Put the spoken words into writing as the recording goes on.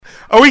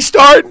Are we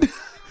starting?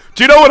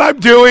 Do you know what I'm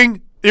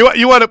doing?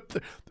 You want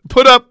to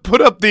put up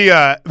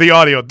the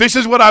audio. This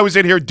is what I was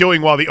in here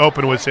doing while the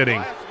open was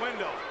hitting.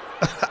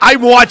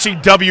 I'm watching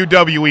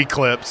WWE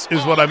clips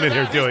is what I'm in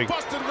here doing.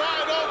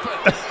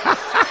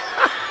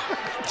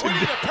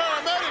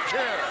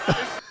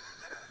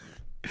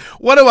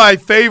 One of my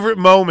favorite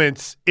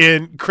moments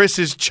in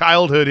Chris's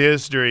childhood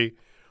history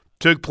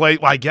took place,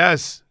 well, I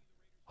guess,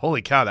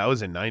 holy cow, that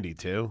was in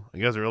 92. I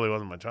guess it really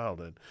wasn't my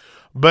childhood.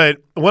 But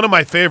one of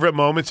my favorite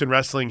moments in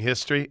wrestling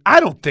history, I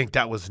don't think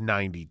that was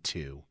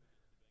 92.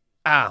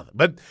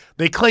 But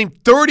they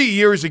claimed 30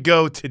 years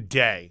ago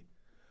today,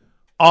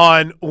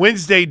 on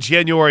Wednesday,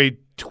 January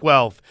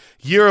 12th,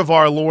 year of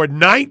our Lord,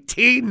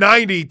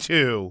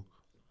 1992,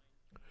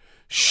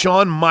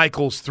 Shawn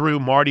Michaels threw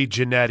Marty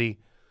Jannetty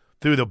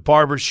through the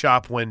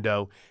barbershop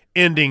window,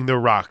 ending the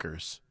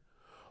Rockers.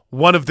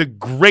 One of the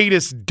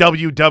greatest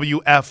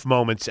WWF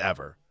moments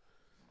ever.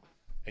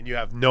 And you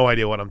have no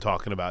idea what I'm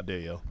talking about, do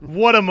you?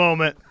 What a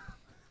moment.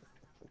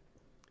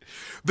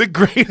 The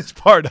greatest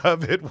part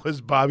of it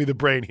was Bobby the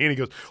Brain Heenan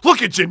goes,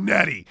 look at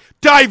Jannetty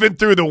diving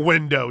through the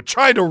window,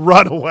 trying to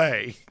run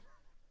away.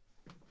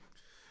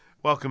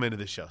 Welcome into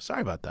the show.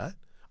 Sorry about that.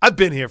 I've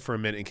been here for a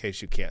minute in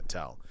case you can't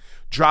tell.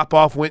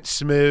 Drop-off went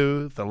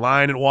smooth. The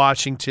line in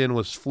Washington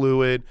was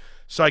fluid.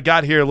 So I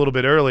got here a little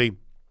bit early,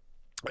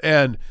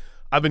 and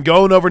I've been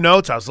going over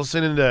notes. I was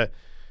listening to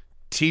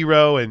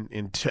T-Row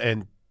and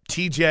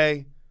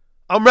TJ.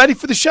 I'm ready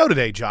for the show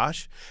today,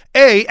 Josh.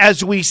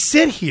 As we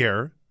sit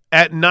here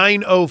at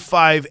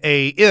 9:05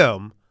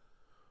 a.m.,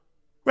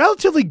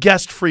 relatively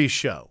guest-free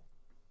show.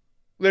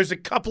 There's a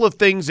couple of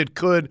things that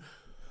could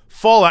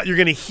fall out. You're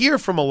going to hear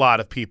from a lot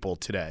of people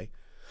today.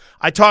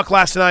 I talked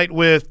last night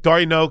with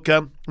Dario Noka.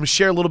 I'm going to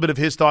share a little bit of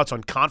his thoughts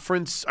on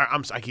conference.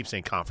 I keep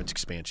saying conference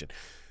expansion.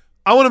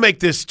 I want to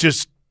make this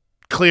just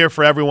clear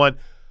for everyone.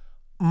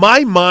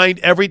 My mind,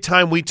 every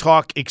time we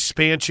talk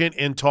expansion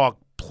and talk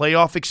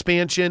playoff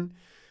expansion,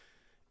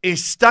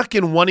 is stuck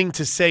in wanting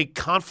to say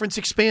conference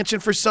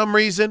expansion for some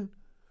reason.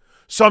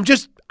 So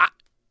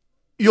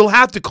you'll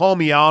have to call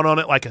me out on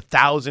it like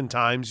 1,000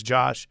 times,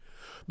 Josh,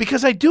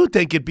 because I do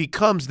think it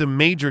becomes the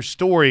major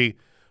story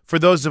for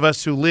those of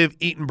us who live,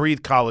 eat, and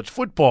breathe college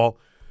football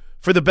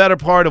for the better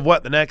part of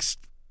the next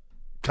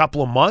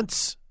couple of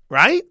months,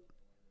 right?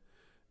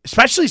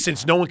 Especially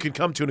since no one could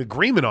come to an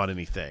agreement on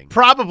anything.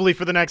 Probably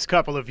for the next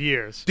couple of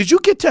years. Did you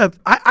get to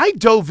 – I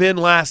dove in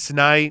last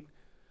night,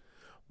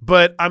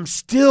 but I'm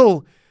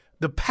still –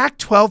 the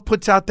Pac-12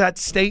 puts out that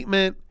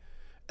statement,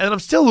 and I'm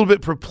still a little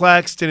bit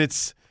perplexed, and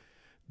it's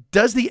 –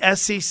 does the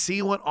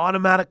SEC want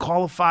automatic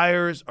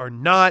qualifiers or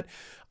not?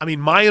 I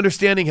mean, my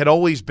understanding had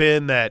always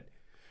been that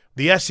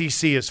the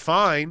SEC is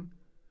fine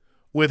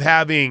with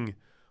having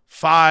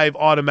 5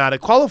 automatic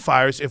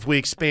qualifiers if we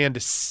expand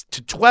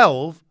to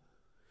 12,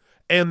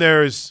 and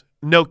there's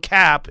no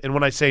cap. And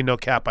when I say no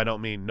cap, I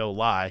don't mean no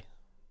lie.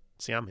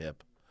 See, I'm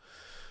hip.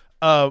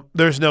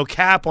 There's no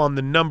cap on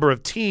the number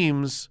of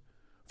teams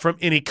from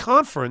any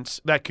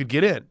conference that could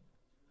get in.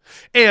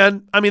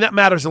 And, I mean, that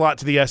matters a lot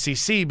to the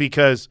SEC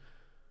because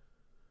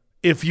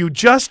if you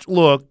just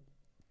look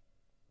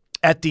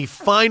at the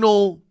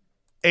final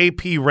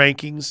AP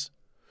rankings,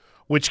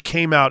 which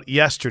came out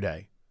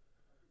yesterday,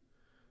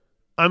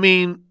 I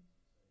mean,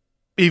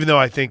 even though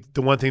I think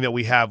the one thing that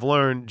we have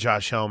learned,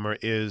 Josh Helmer,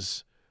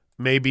 is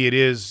maybe it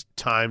is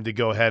time to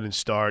go ahead and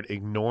start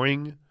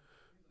ignoring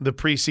the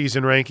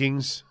preseason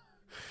rankings,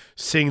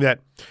 seeing that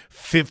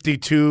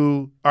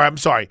 54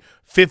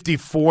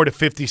 to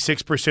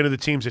 56% of the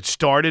teams that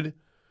started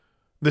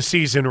the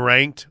season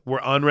ranked were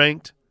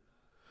unranked.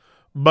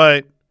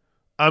 But,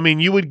 I mean,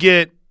 you would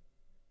get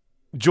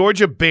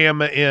Georgia,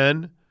 Bama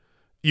in.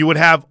 You would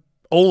have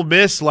Ole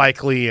Miss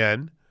likely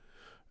in.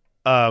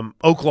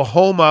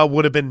 Oklahoma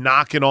would have been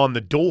knocking on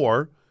the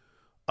door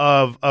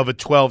of a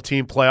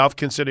 12-team playoff,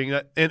 considering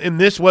that. And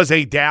this was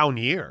a down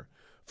year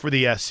for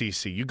the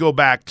SEC. You go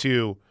back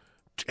to –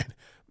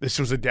 this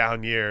was a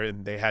down year,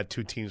 and they had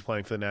 2 teams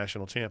playing for the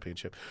national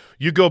championship.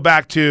 You go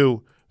back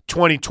to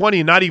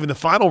 2020, not even the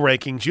final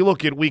rankings. You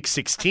look at Week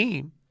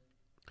 16,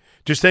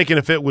 just thinking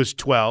if it was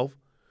 12,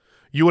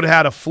 you would have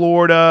had a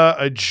Florida,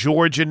 a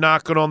Georgia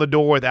knocking on the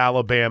door with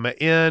Alabama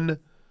in.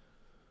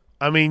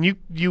 I mean,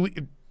 you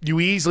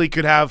easily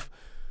could have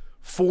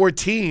 4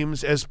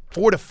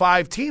 to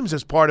 5 teams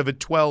as part of a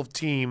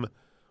 12-team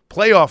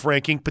playoff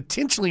ranking,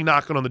 potentially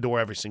knocking on the door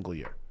every single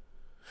year.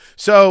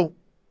 So,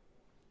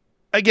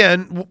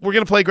 again, we're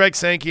going to play Greg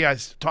Sankey. I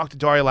talked to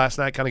Dario last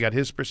night, kind of got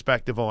his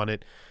perspective on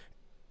it.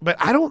 But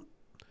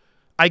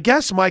I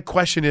guess my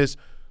question is,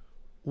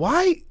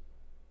 why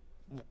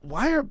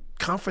are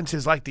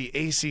conferences like the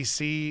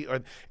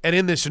ACC and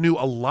in this new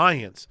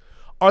alliance,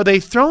 are they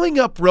throwing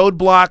up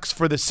roadblocks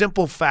for the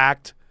simple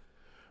fact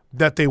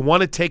that they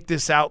want to take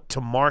this out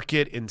to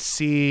market and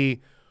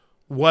see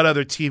what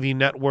other TV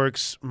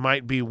networks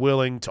might be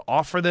willing to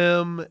offer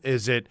them?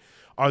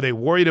 Are they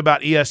worried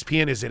about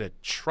ESPN? Is it a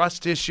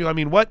trust issue? I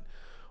mean, what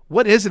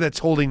is it that's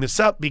holding this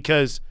up?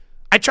 Because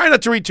I try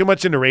not to read too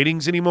much into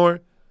ratings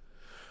anymore,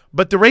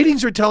 But the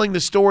ratings are telling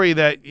the story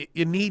that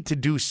you need to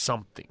do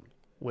something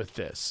with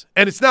this.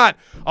 And it's not,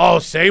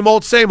 same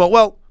old, same old.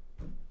 Well,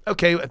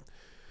 okay,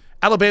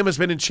 Alabama's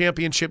been in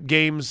championship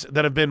games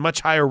that have been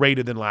much higher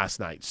rated than last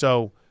night.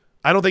 So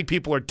I don't think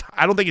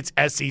I don't think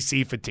it's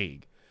SEC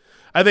fatigue.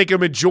 I think a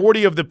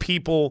majority of the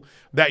people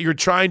that you're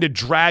trying to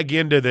drag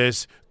into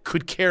this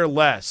could care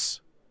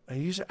less. I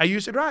use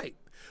it right.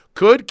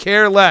 Could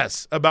care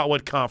less about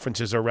what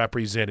conferences are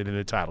represented in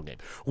a title game.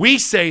 We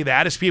say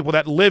that as people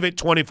that live it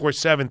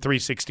 24/7,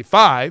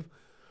 365.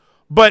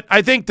 But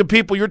I think the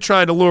people you're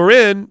trying to lure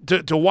in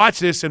to watch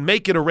this and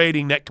make it a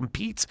rating that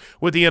competes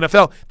with the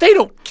NFL, they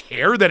don't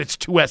care that it's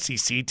two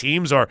SEC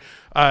teams or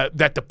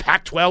that the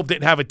Pac-12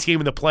 didn't have a team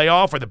in the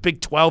playoff or the Big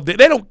 12 did.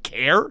 They don't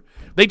care.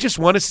 They just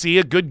want to see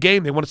a good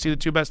game. They want to see the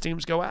two best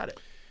teams go at it.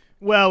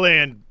 Well,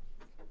 and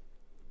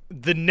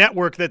the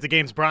network that the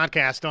game's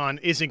broadcast on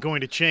isn't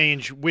going to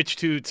change which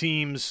two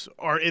teams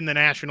are in the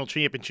national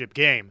championship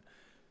game.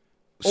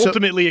 So,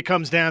 Ultimately, it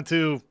comes down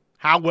to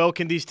how well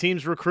can these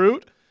teams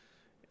recruit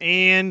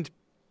and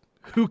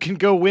who can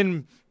go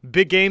win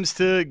big games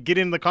to get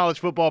in the college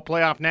football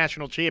playoff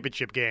national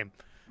championship game.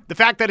 The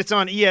fact that it's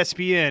on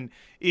ESPN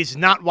is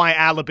not why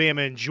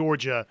Alabama and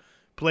Georgia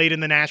played in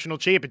the national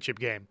championship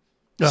game.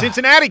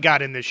 Cincinnati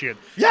got in this year.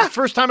 Yeah. The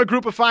first time a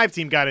group of five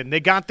team got in. They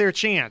got their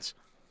chance.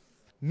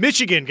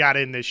 Michigan got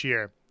in this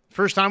year.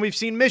 First time we've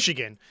seen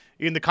Michigan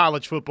in the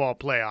college football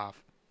playoff.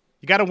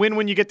 You got to win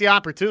when you get the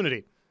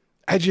opportunity.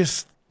 Hey,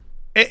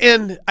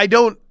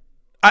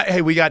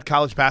 we got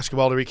college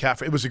basketball to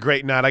recap. It was a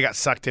great night. I got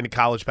sucked into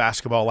college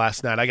basketball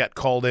last night. I got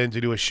called in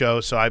to do a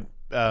show, so I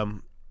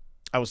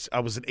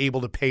wasn't able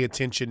to pay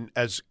attention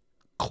as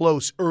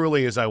close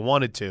early as I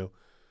wanted to.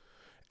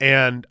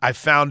 And I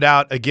found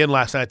out again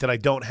last night that I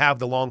don't have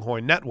the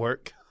Longhorn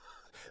Network.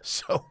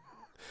 So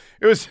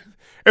it was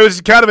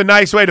kind of a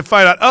nice way to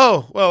find out,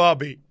 I'll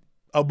be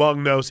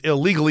among those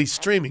illegally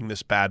streaming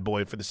this bad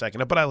boy for the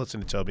second. But I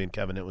listened to Toby and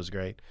Kevin. It was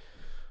great.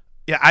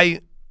 Yeah,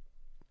 I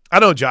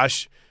know,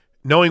 Josh,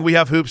 knowing we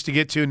have hoops to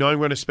get to, knowing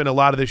we're going to spend a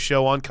lot of this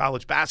show on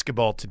college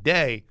basketball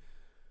today,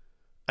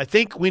 I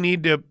think we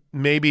need to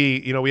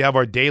maybe, we have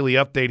our daily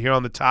update here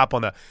on the top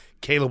on the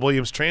Caleb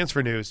Williams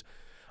transfer news.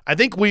 I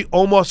think we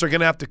almost are going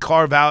to have to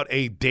carve out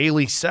a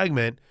daily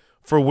segment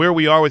for where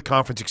we are with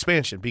conference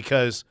expansion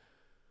because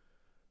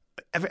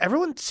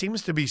everyone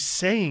seems to be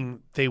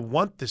saying they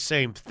want the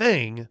same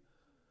thing,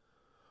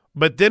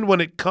 but then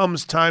when it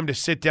comes time to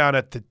sit down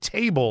at the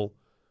table,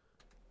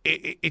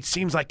 it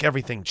seems like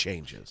everything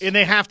changes. And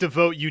they have to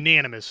vote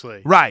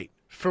unanimously. Right.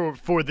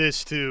 For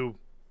this to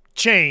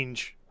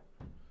change.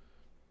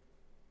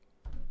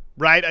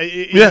 Right?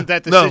 Isn't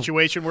that the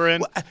situation we're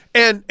in?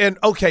 And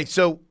okay,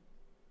 so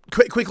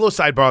quick little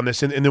sidebar on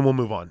this, and then we'll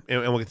move on,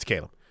 and we'll get to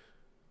Caleb.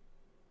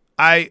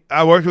 I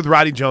worked with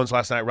Roddy Jones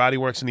last night. Roddy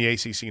works in the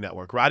ACC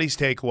network. Roddy's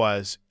take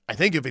was, I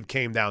think if it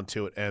came down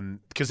to it, and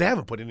because they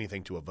haven't put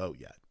anything to a vote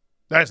yet.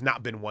 There has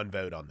not been one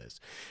vote on this.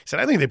 He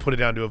said, I think if they put it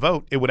down to a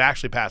vote, it would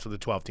actually pass with a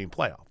 12-team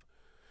playoff.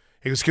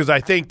 Because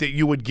I think that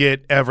you would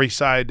get every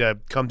side to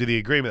come to the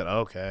agreement,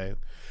 okay.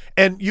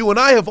 And you and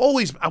I have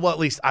always, well, at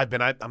least I'm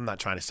not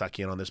trying to suck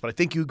you in on this, but I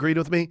think you agreed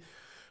with me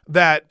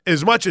that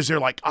as much as they're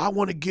like, I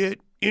want to get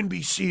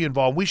NBC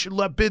involved, we should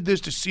bid this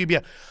to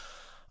CBS.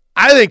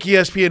 I think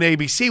ESPN and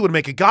ABC would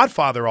make a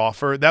Godfather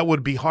offer that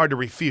would be hard to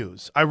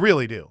refuse. I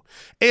really do.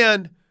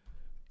 And,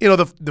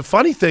 the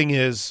funny thing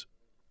is,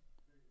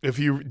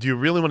 do you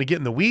really want to get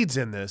in the weeds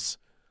in this?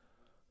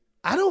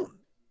 I don't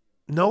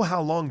know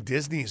how long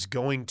Disney is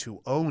going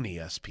to own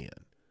ESPN.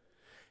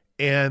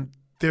 And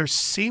there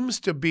seems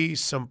to be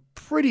some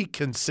pretty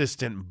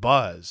consistent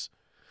buzz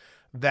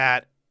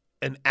that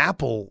an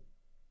Apple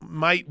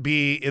might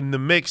be in the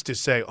mix to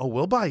say,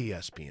 we'll buy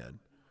ESPN.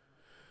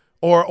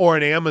 Or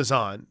an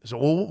Amazon. So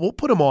we'll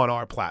put them on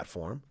our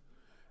platform.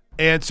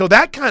 And so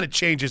that kind of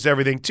changes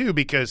everything too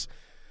because,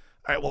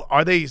 all right, well,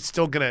 are they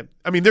still going to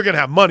 – I mean, they're going to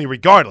have money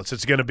regardless.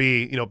 It's going to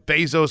be,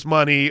 Bezos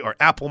money or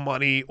Apple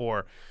money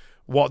or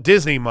Walt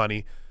Disney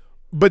money.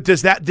 But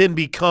does that then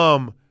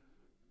become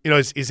 –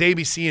 is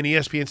ABC and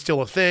ESPN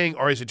still a thing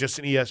or is it just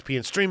an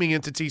ESPN streaming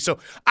entity? So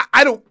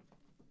I don't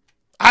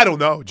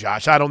know,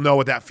 Josh. I don't know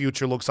what that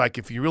future looks like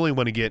if you really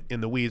want to get in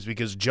the weeds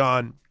because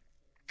John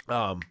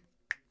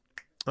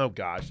oh,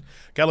 gosh.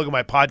 Got to look at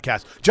my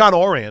podcast. John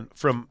Oran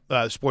from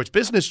Sports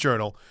Business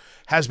Journal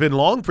has been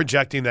long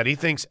projecting that he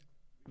thinks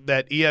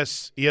that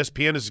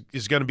ESPN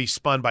is going to be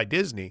spun by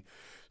Disney.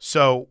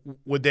 So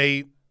would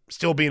they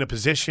still be in a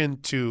position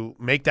to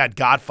make that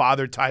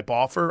Godfather-type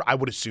offer? I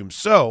would assume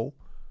so.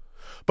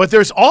 But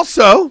there's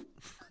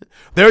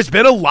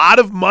been a lot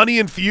of money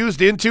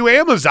infused into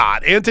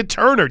Amazon and to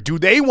Turner. Do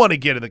they want to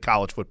get in the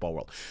college football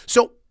world?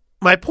 So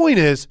my point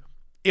is,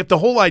 if the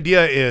whole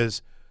idea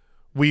is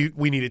we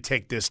need to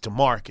take this to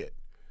market,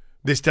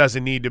 this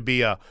doesn't need to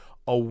be a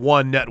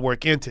one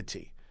network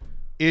entity.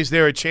 Is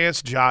there a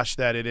chance, Josh,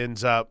 that it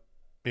ends up,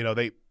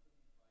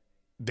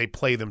 they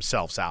play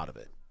themselves out of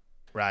it,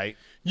 right?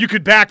 You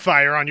could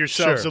backfire on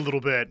yourselves Sure. a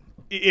little bit.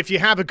 If you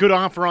have a good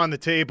offer on the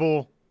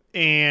table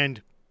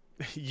and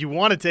you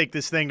want to take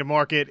this thing to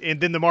market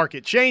and then the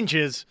market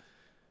changes,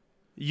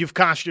 you've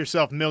cost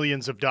yourself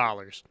millions of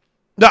dollars.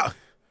 No.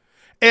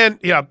 And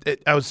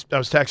I was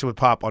texting with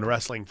Pop on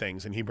wrestling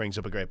things, and he brings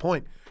up a great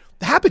point.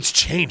 The habits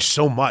change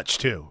so much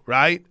too,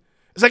 right?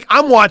 It's like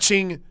I'm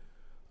watching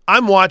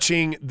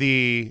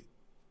the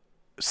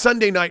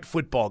Sunday night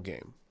football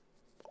game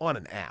on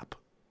an app,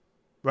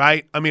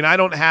 right? I mean, I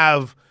don't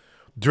have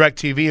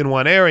DirecTV in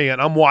one area,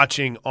 and I'm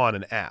watching on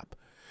an app.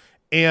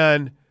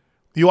 And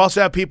you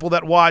also have people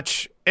that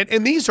watch,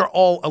 and these are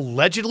all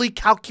allegedly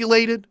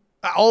calculated.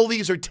 All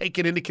these are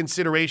taken into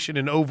consideration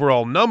in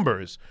overall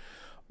numbers,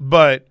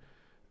 but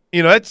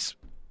it's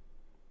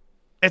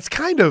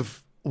kind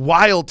of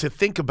wild to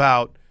think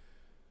about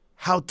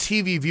how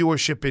TV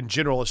viewership in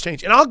general has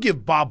changed. And I'll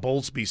give Bob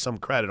Bowlesby some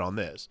credit on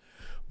this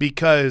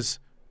because,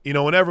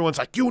 when everyone's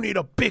like, you need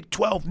a Big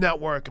 12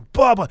 network and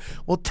blah, blah.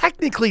 Well,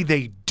 technically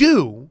they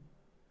do.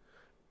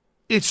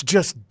 It's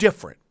just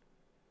different,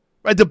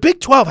 right? The Big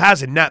 12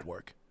 has a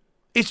network.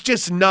 It's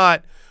just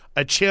not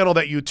a channel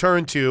that you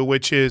turn to,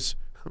 which is,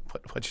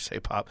 what'd you say,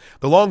 Pop?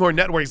 The Longhorn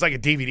Network is like a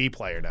DVD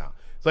player now.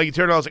 It's like you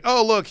turn it on, it's like,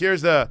 oh, look,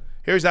 here's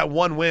that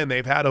one win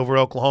they've had over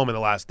Oklahoma in the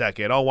last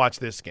decade. I'll watch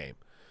this game.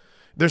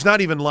 There's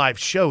not even live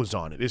shows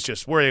on it. It's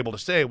just we're able to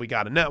say we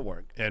got a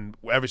network, and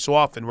every so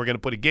often we're going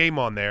to put a game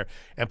on there,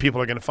 and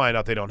people are going to find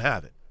out they don't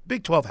have it.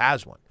 Big 12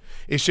 has one.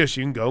 It's just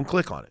you can go and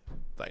click on it.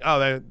 It's like,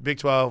 oh, Big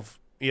 12,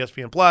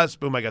 ESPN Plus,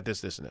 boom, I got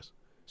this, and this.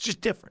 It's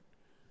just different.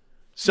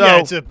 So yeah,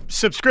 it's a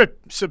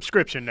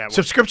subscription network.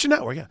 Subscription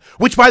network, yeah.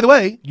 Which, by the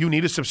way, you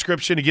need a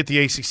subscription to get the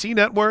ACC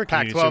network.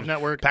 Pac-12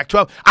 network.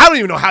 Pac-12. I don't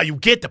even know how you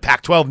get the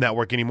Pac-12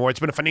 network anymore.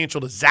 It's been a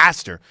financial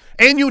disaster.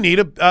 And you need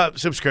a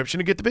subscription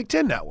to get the Big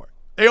Ten network.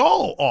 They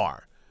all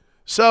are.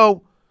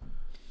 So,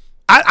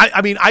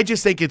 I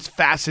just think it's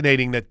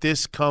fascinating that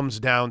this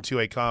comes down to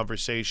a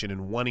conversation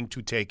and wanting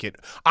to take it,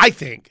 I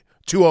think,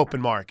 to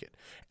open market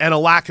and a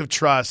lack of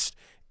trust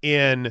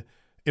in,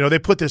 they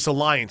put this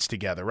alliance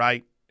together,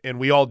 right? And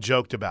we all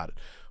joked about it.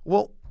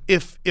 Well,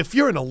 if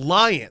you're an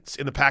alliance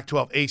in the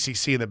Pac-12,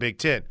 ACC, and the Big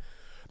Ten,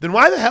 then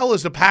why the hell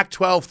is the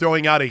Pac-12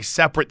 throwing out a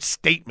separate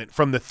statement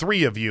from the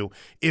three of you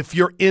if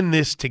you're in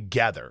this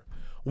together?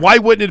 Why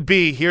wouldn't it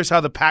be, here's how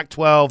the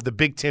Pac-12, the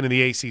Big Ten, and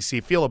the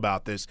ACC feel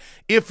about this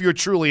if you're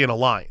truly an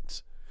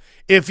alliance?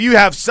 If you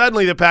have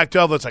suddenly the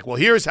Pac-12 that's like, well,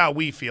 here's how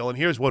we feel and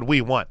here's what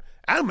we want.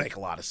 That don't make a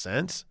lot of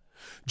sense.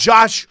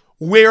 Josh,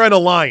 we're an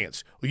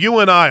alliance. You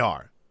and I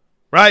are.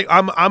 Right?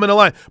 I'm an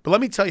alliance. But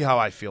let me tell you how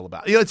I feel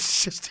about it.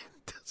 It's just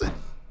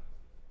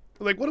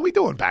like, what are we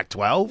doing,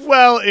 Pac-12?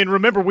 Well, and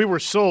remember, we were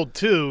sold,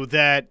 too,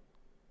 that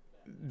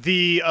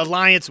the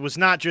alliance was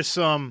not just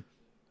some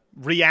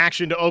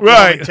reaction to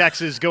Oklahoma and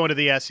Texas going to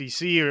the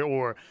SEC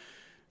or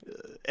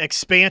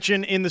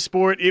expansion in the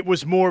sport. It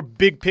was more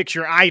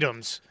big-picture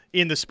items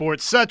in the sport,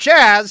 such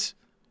as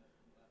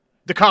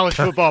the college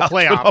football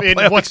playoff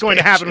and what's going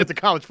to happen with the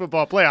college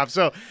football playoff.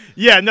 So,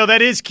 yeah, no,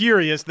 that is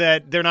curious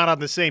that they're not on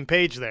the same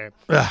page there.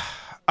 All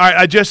right,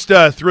 I just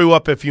threw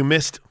up if you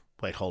missed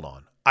 – wait, hold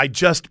on. I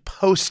just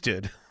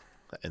posted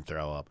 – and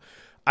throw up.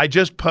 I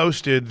just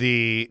posted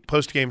the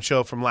post-game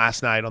show from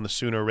last night on the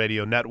Sooner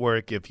Radio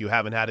Network. If you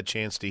haven't had a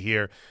chance to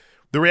hear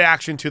the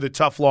reaction to the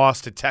tough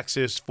loss to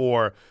Texas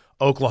for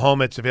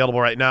Oklahoma, it's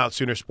available right now at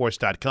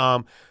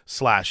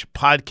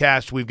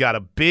Soonersports.com/podcast. We've got a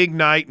big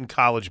night in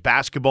college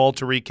basketball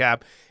to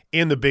recap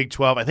in the Big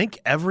 12. I think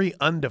every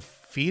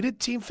undefeated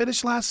team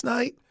finished last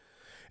night.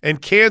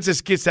 And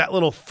Kansas gets that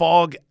little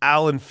Fog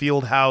Allen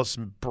Fieldhouse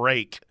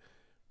break.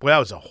 Boy, that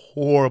was a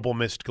horrible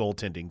missed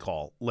goaltending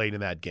call late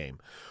in that game.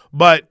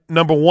 But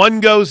number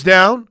one goes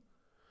down.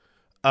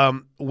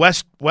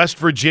 West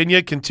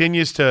Virginia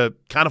continues to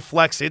kind of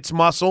flex its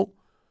muscle.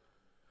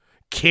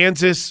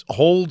 Kansas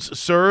holds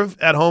serve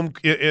at home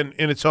in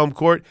its home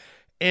court.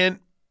 And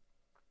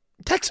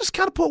Texas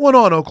kind of put one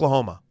on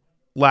Oklahoma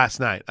last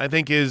night, I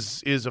think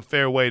is a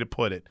fair way to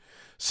put it.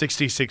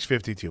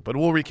 66-52. But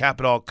we'll recap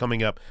it all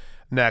coming up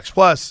next.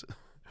 Plus,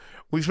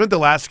 we've spent the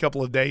last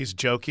couple of days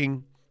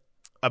joking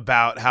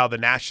about how the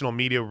national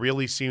media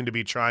really seemed to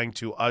be trying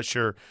to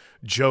usher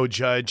Joe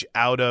Judge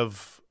out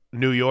of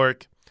New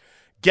York.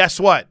 Guess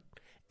what?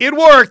 It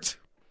worked.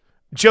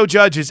 Joe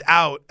Judge is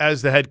out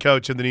as the head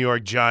coach of the New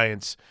York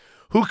Giants.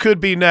 Who could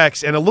be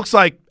next? And it looks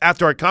like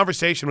after our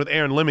conversation with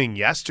Aaron Leming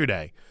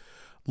yesterday,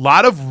 a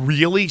lot of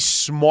really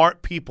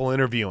smart people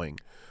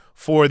interviewing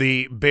for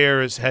the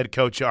Bears head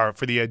coach or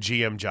for the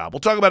GM job.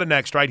 We'll talk about it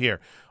next right here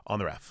on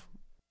The Ref.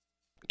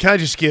 Can I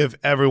just give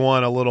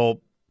everyone a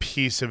little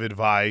piece of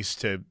advice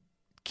to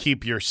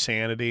keep your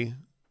sanity?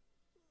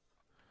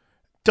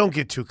 Don't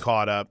get too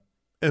caught up.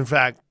 In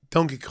fact,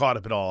 don't get caught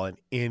up at all in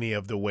any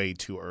of the way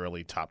too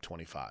early top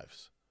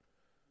 25s.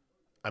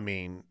 I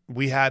mean,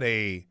 we had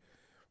a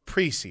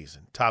preseason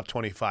top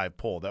 25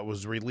 poll that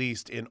was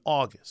released in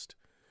August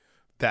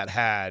that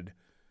had,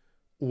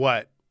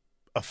 a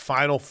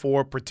Final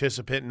Four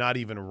participant not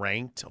even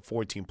ranked, a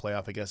 14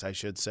 playoff, I guess I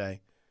should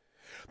say,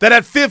 that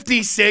had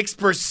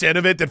 56%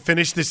 of it that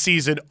finished the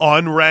season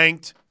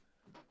unranked.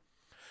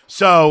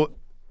 So,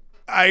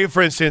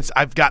 for instance,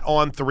 I've got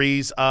On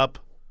Threes up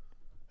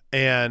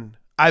And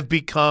I've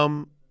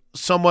become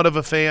somewhat of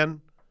a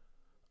fan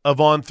of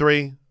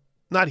On3.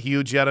 Not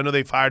huge yet. I know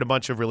they've hired a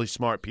bunch of really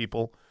smart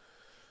people.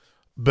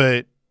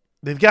 But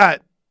they've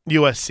got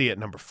USC at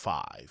number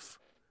 5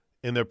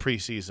 in their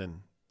preseason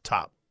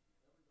top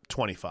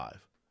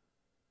 25.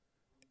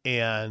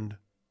 And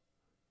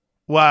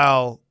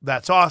while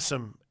that's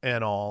awesome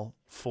and all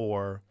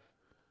for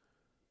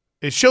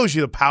 – it shows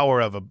you the power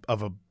of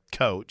a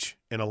coach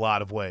in a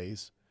lot of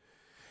ways.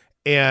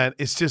 And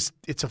it's a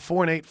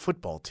 4-8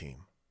 football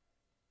team.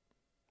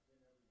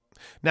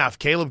 Now, if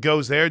Caleb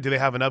goes there, do they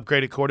have an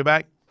upgraded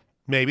quarterback?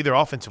 Maybe. Their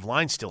offensive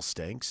line still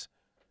stinks.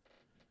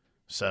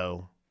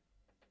 So,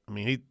 I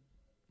mean,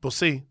 we'll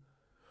see.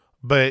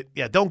 But,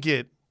 yeah, don't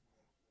get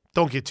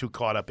too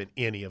caught up in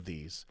any of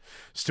these.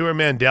 Stuart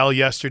Mandel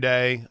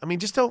yesterday. I mean,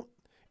 just don't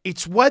 –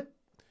 it's what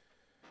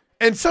 –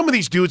 and some of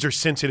these dudes are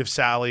sensitive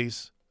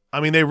Sallies. I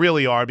mean, they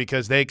really are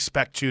because they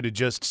expect you to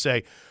just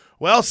say,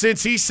 well,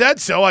 since he said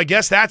so, I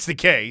guess that's the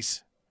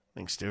case. I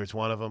think Stewart's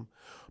one of them.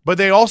 But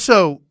they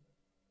also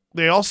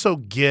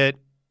get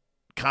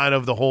kind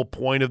of the whole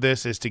point of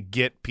this is to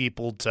get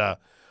people to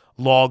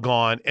log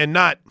on and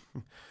not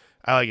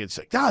 – I like it. It's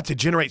like, to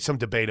generate some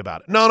debate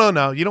about it.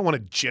 No. You don't want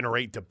to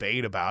generate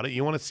debate about it.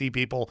 You want to see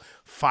people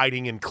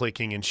fighting and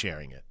clicking and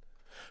sharing it.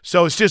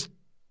 So it's just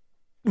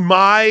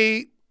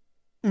my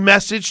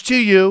message to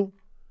you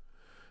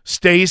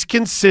stays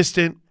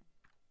consistent.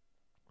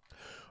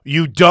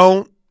 You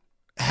don't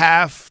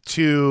have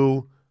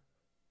to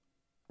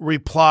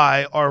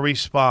reply or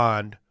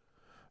respond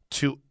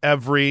to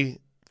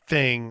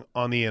everything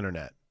on the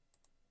internet.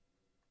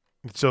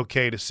 It's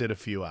okay to sit a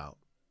few out.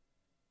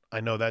 I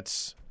know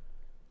that's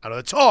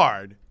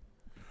hard,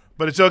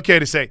 but it's okay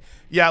to say,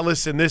 yeah,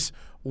 listen, this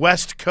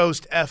West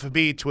Coast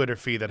FB Twitter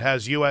feed that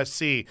has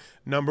USC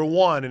number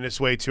 1 in its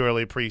way too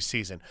early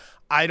preseason.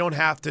 I don't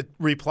have to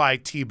reply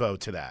Tebow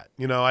to that.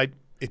 You know,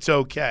 it's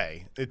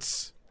okay.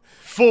 It's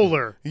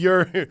Fuller.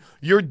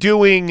 You're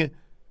doing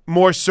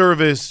more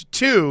service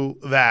to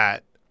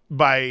that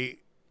by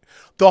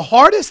the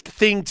hardest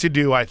thing to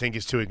do, I think,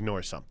 is to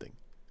ignore something.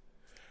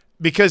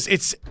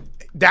 Because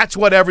that's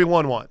what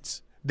everyone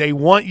wants. They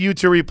want you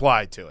to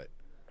reply to it.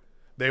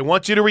 They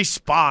want you to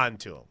respond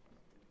to them.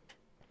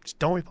 Just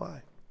don't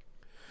reply.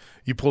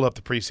 You pulled up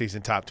the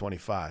preseason top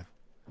 25.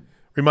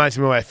 Reminds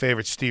me of my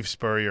favorite Steve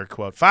Spurrier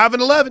quote.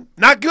 5-11.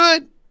 Not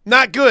good.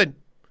 Not good.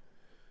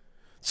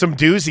 Some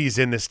doozies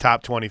in this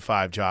top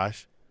 25,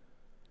 Josh.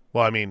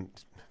 Well, I mean,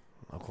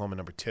 Oklahoma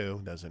number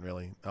 2 doesn't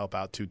really help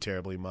out too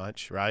terribly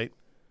much, right?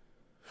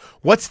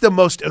 What's the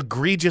most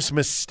egregious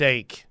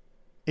mistake?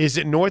 Is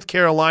it North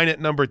Carolina at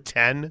number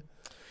 10?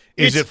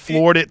 Is it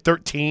Florida at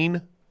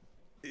 13?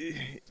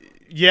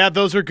 Yeah,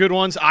 those are good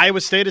ones.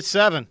 Iowa State at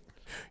 7.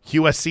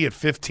 USC at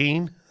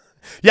 15?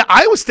 Yeah,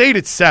 Iowa State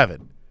at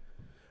 7.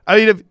 I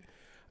mean,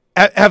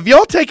 have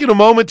y'all taken a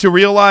moment to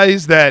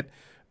realize that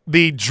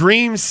the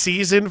dream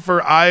season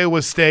for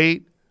Iowa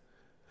State,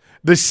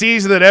 the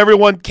season that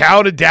everyone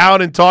counted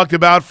down and talked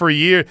about for a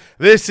year,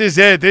 this is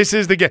it. This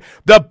is the game,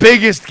 the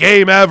biggest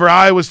game ever,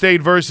 Iowa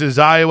State versus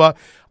Iowa.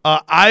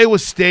 Iowa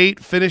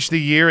State finished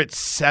the year at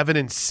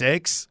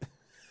 7-6.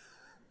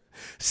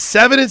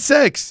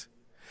 7-6.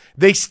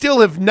 They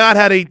still have not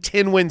had a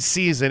 10-win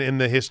season in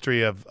the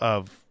history of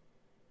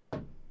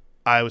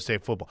Iowa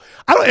State football.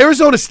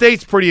 Arizona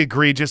State's pretty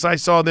egregious. I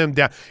saw them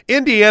down.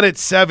 Indiana at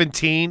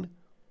 17,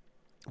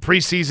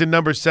 preseason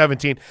number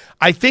 17.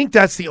 I think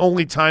that's the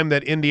only time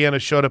that Indiana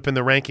showed up in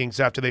the rankings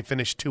after they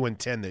finished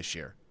 2-10 this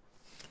year.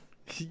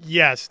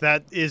 Yes,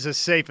 that is a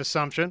safe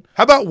assumption.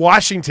 How about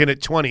Washington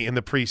at 20 in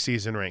the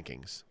preseason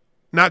rankings?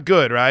 Not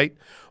good, right?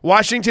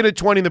 Washington at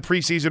 20 in the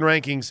preseason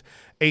rankings,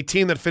 a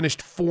team that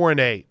finished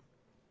 4-8.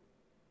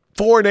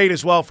 4-8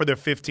 as well for their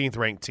 15th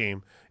ranked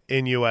team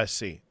in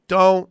USC.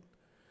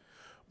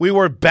 We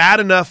were bad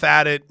enough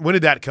at it. When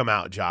did that come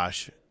out,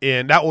 Josh?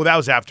 That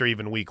was after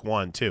even week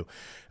 1 too.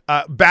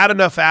 Bad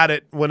enough at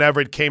it whenever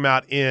it came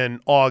out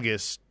in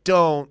August.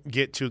 Don't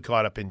get too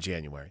caught up in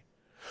January.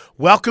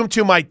 Welcome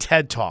to my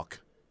TED Talk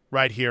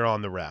right here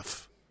on the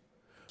Ref.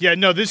 Yeah,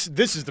 no, this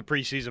is the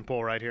preseason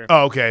poll right here.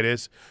 Oh, okay, it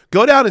is.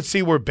 Go down and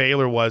see where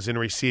Baylor was in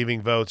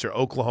receiving votes, or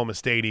Oklahoma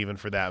State even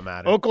for that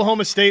matter.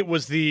 Oklahoma State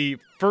was the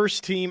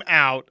first team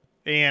out,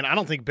 and I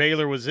don't think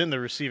Baylor was in the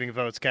receiving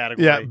votes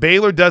category. Yeah,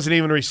 Baylor doesn't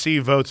even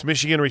receive votes.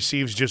 Michigan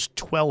receives just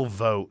 12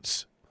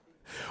 votes.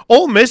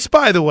 Ole Miss,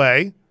 by the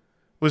way,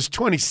 was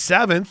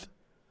 27th,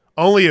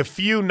 only a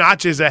few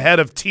notches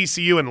ahead of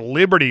TCU and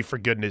Liberty, for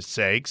goodness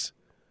sakes.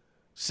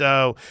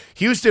 So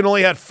Houston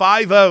only had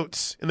 5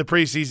 votes in the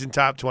preseason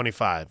top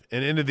 25.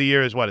 And end of the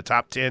year is what, a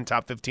top 10,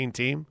 top 15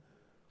 team?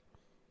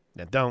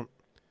 Now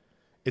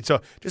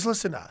just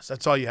listen to us.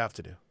 That's all you have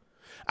to do.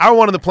 Hour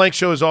 1 of the Plank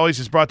Show, as always,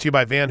 is brought to you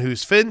by Van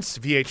Hoos Fence,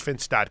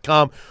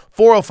 vhfence.com,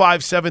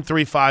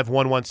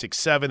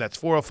 405-735-1167. That's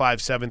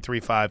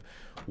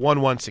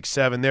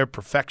 405-735-1167. Their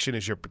perfection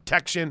is your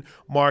protection.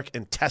 Mark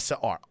and Tessa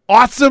are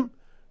awesome,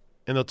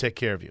 and they'll take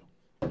care of you.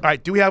 All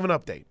right, do we have an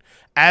update?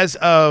 As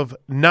of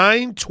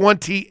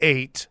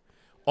 9:28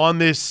 on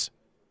this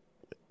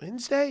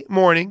Wednesday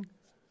morning,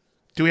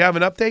 Do we have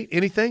an update?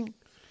 Anything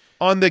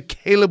on the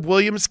Caleb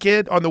Williams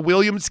kid, on the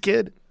Williams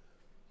kid?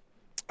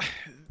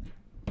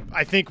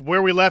 I think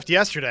where we left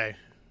yesterday,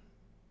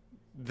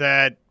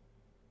 that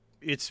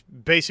it's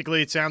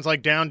basically, it sounds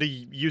like down to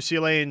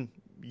UCLA and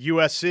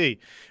USC.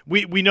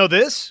 We know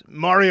this.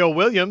 Mario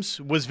Williams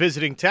was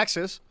visiting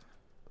Texas,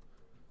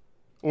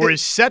 or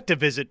is set to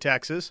visit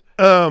Texas.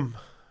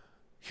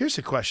 Here's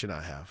a question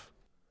I have.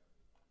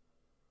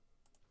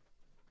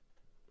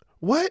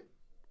 What?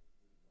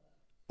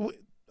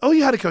 Oh,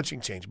 you had a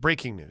coaching change.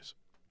 Breaking news.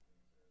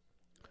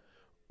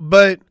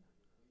 But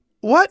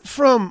what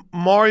from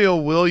Mario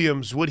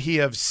Williams would he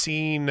have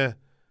seen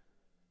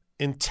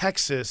in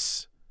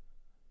Texas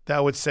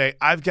that would say,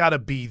 I've got to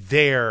be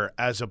there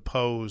as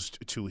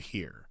opposed to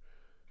here?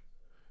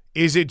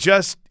 Is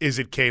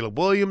it Caleb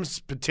Williams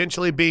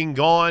potentially being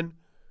gone?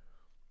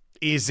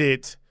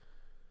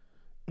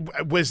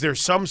 Was there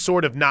some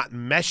sort of not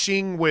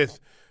meshing with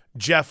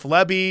Jeff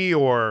Lebby,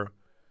 or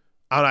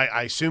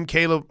I assume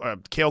Cale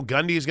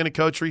Gundy is going to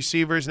coach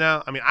receivers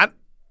now? I mean,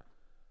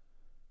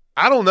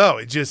 I don't know.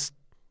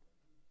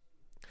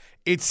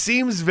 It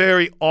seems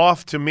very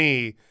off to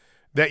me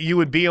that you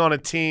would be on a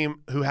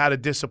team who had a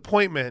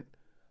disappointment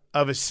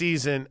of a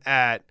season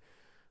at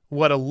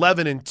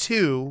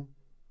 11-2,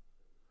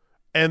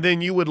 and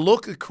then you would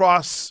look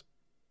across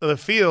the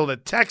field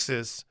at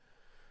Texas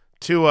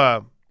to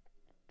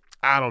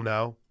I don't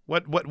know.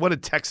 What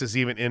did Texas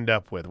even end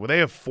up with? Were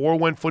they a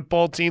 4-win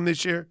football team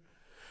this year?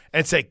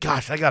 And say,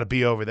 gosh, I got to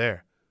be over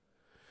there.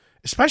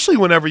 Especially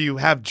whenever you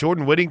have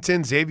Jordan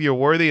Whittington, Xavier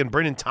Worthy, and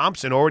Brennan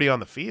Thompson already on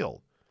the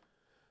field.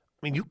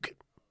 I mean,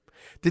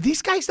 did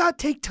these guys not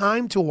take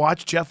time to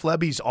watch Jeff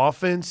Lebby's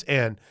offense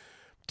and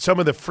some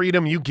of the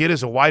freedom you get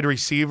as a wide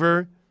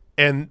receiver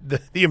and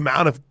the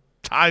amount of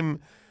time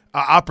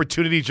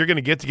opportunities you're going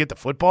to get the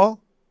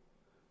football?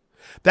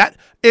 That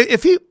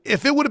if it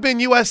would have been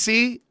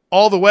USC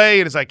all the way,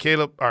 and it's like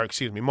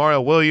Mario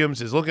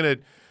Williams is looking at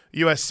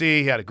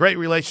USC. He had a great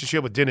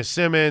relationship with Dennis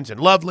Simmons and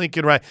loved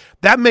Lincoln Riley.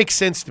 That makes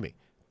sense to me.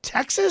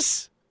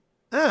 Texas?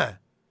 I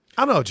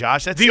don't know,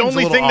 Josh. That the seems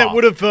only a little thing off. that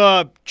would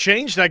have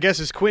changed, I guess,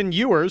 is Quinn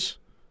Ewers.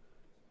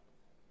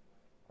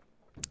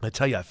 I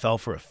tell you, I fell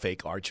for a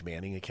fake Arch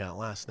Manning account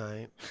last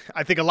night.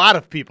 I think a lot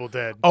of people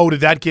did. Oh, did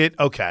that get –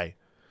 okay.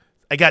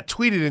 I got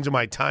tweeted into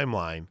my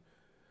timeline,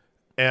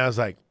 and I was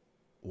like,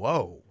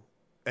 whoa.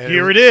 And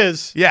Here it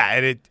is. Yeah,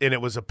 and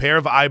it was a pair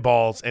of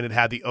eyeballs, and it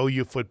had the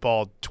OU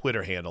football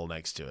Twitter handle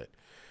next to it.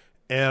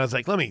 And I was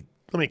like, let me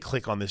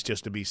click on this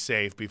just to be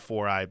safe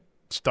before I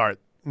start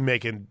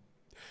making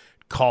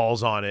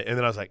calls on it. And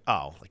then I was like,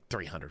 oh, like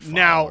 300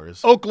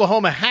 followers. Now,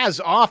 Oklahoma has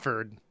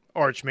offered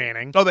Arch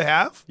Manning. Oh, they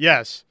have?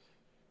 Yes.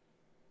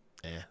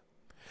 Yeah.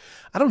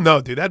 I don't know,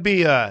 dude. That'd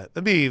be I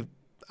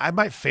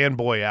might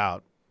fanboy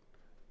out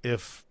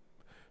if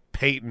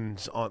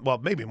Peyton's on, well,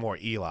 maybe more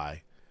Eli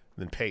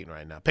than Peyton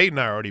right now. Peyton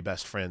and I are already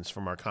best friends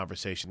from our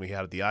conversation we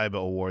had at the IBA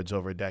Awards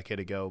over a decade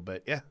ago.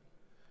 But, yeah,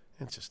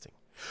 interesting.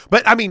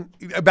 But, I mean,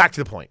 back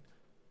to the point.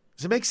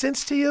 Does it make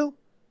sense to you?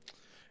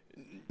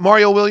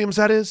 Mario Williams,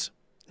 that is?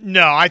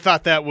 No, I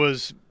thought that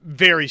was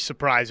very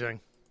surprising.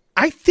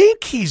 I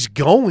think he's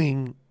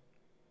going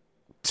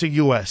to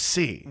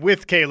USC.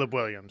 With Caleb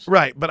Williams.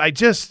 Right, but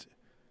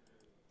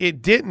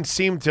it didn't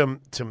seem to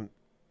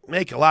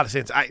make a lot of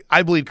sense.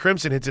 I believe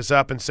Crimson hits us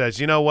up and says,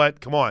 you know what,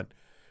 come on,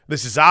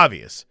 this is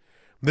obvious.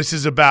 This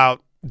is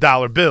about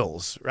dollar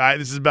bills, right?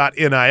 This is about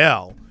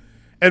NIL.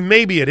 And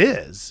maybe it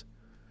is,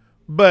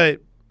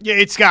 but yeah,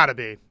 it's got to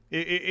be.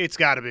 It's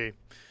got to be.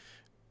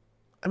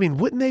 I mean,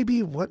 wouldn't they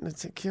be wanting to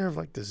take care of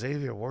like the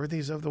Xavier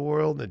Worthies of the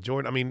world, the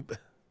Jordan? I mean,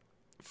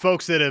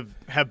 folks that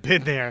have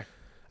been there.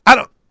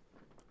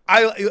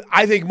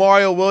 I think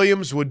Mario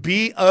Williams would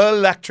be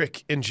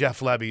electric in Jeff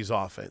Lebby's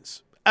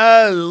offense.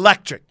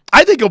 Electric.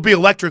 I think he'll be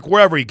electric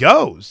wherever he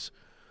goes.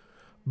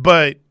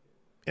 But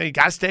you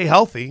got to stay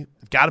healthy.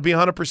 Got to be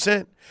 100%.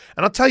 And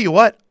I'll tell you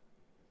what,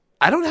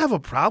 I don't have a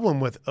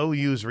problem with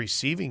OU's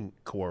receiving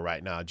core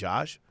right now,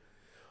 Josh.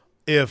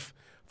 If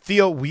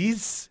Theo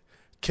Weiss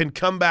can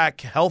come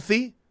back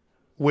healthy,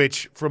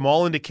 which from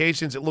all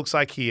indications it looks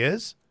like he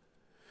is,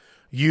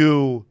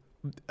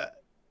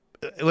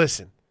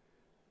 listen,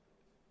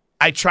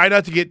 I try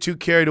not to get too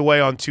carried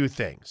away on two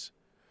things: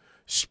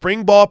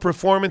 spring ball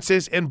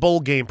performances and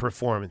bowl game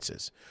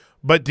performances.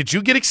 But did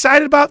you get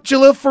excited about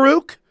Jalil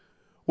Farouk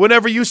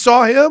whenever you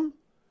saw him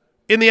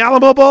in the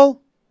Alamo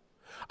Bowl?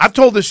 I've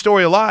told this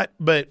story a lot,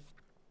 but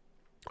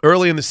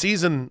early in the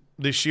season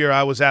this year,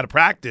 I was at a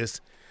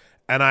practice,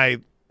 and I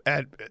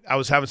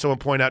was having someone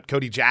point out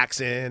Cody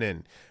Jackson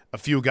and a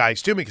few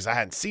guys to me because I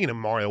hadn't seen him,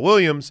 Mario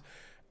Williams,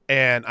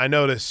 and I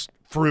noticed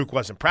Farouk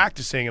wasn't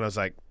practicing, and I was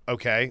like,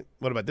 okay,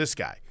 what about this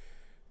guy?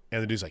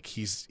 And the dude's like,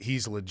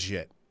 he's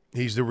legit.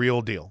 He's the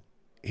real deal.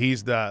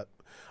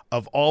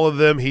 Of all of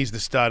them, he's the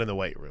stud in the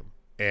weight room,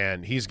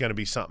 and he's going to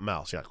be something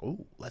else. You're like,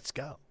 ooh, let's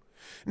go.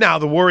 Now,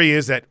 the worry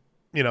is that,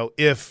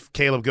 if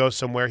Caleb goes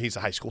somewhere, he's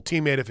a high school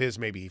teammate of his,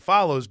 maybe he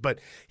follows, but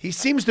he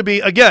seems to be,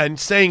 again,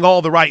 saying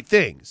all the right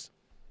things.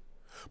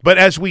 But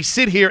as we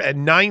sit here at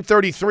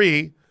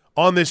 9:33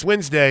 on this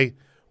Wednesday,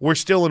 we're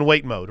still in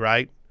wait mode,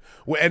 right?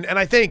 And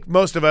I think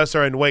most of us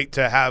are in wait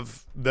to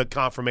have the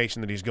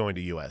confirmation that he's going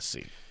to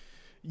USC.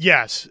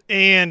 Yes,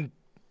 and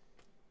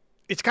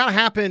it's got to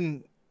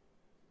happen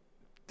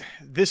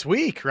this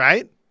week,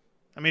 right?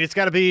 I mean, it's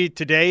got to be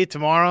today,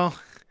 tomorrow,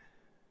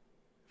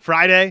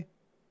 Friday.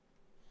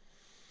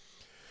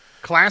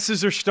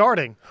 Classes are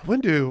starting.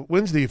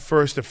 When's the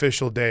first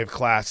official day of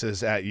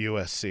classes at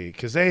USC?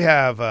 Because they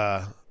have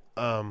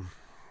kind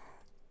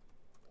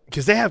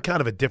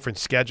of a different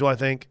schedule, I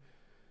think.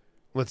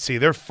 Let's see.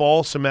 Their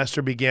fall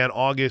semester began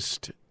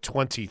August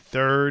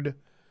 23rd.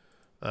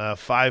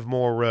 5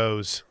 more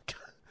rows.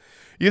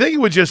 You think it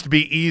would just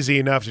be easy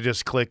enough to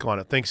just click on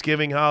it?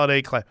 Thanksgiving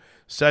holiday,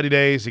 study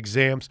days,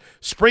 exams,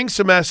 spring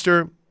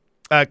semester,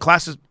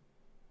 classes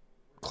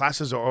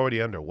are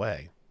already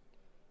underway.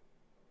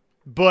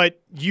 But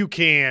you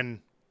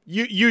can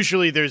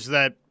usually there's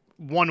that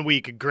 1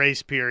 week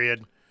grace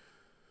period.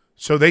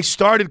 So they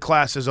started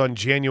classes on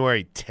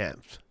January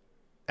 10th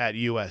at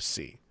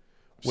USC.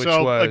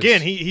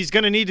 Again, he's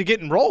going to need to get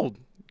enrolled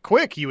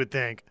quick, you would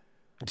think.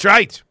 That's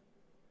right.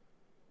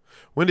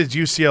 When did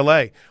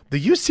UCLA? The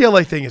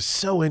UCLA thing is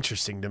so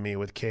interesting to me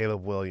with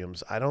Caleb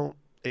Williams. I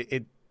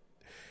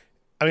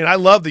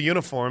love the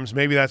uniforms.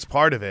 Maybe that's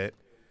part of it.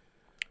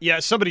 Yeah,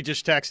 somebody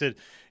just texted.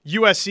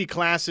 USC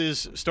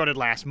classes started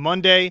last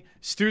Monday.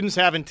 Students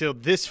have until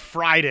this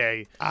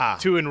Friday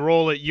to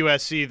enroll at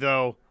USC,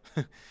 though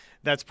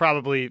that's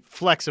probably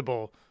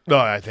flexible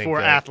for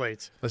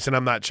athletes. Listen,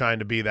 I'm not trying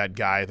to be that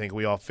guy. I think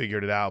we all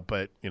figured it out,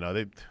 but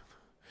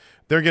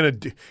they're going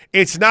to –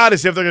 it's not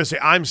as if they're going to say,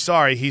 I'm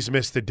sorry, he's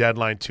missed the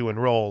deadline to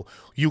enroll.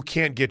 You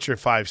can't get your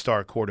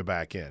 5-star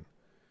quarterback in.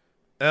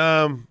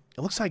 It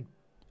looks like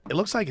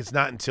it's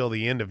not until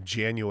the end of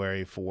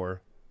January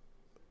for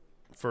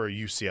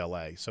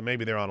UCLA. So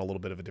maybe they're on a little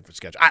bit of a different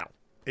schedule. I don't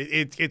 –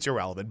 it's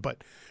irrelevant.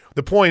 But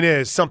the point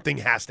is something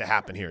has to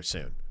happen here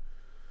soon.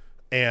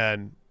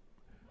 And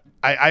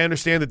I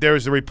understand that there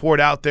is a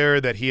report out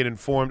there that he had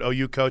informed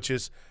OU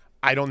coaches.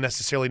 I don't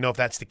necessarily know if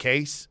that's the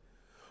case.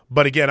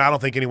 But, again, I don't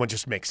think anyone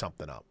just makes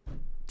something up.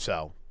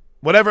 So,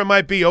 whatever it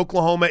might be,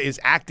 Oklahoma is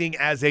acting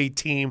as a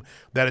team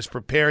that is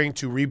preparing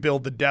to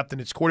rebuild the depth in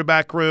its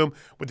quarterback room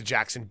with the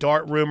Jackson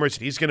Dart rumors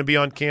that he's going to be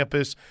on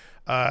campus.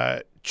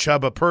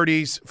 Chubba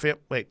Purdy's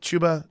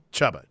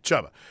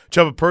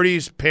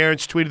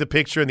parents tweeted the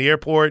picture in the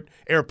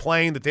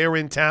airplane that they were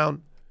in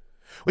town.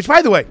 Which,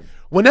 by the way,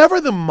 whenever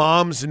the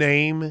mom's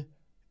name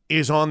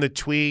is on the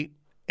tweet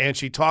and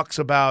she talks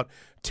about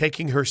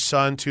taking her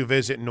son to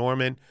visit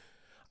Norman,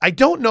 I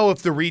don't know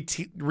if the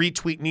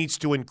retweet needs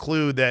to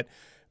include that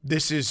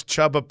this is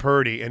Chubba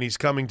Purdy and he's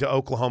coming to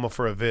Oklahoma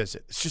for a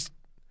visit. It's just,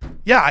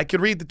 yeah, I could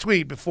read the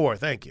tweet before.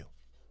 Thank you.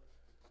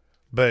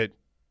 But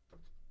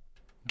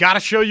got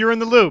to show you're in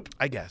the loop.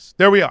 I guess.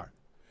 There we are.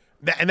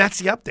 And that's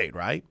the update,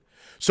 right?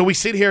 So we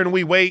sit here and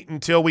we wait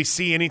until we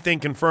see anything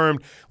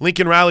confirmed.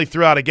 Lincoln Riley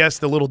threw out, I guess,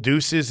 the little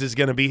deuces is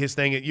going to be his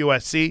thing at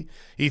USC.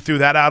 He threw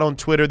that out on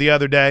Twitter the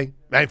other day.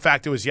 In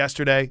fact, it was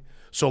yesterday.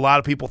 So a lot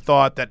of people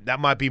thought that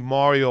might be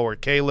Mario or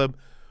Caleb.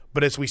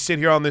 But as we sit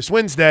here on this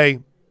Wednesday,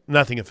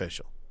 nothing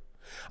official.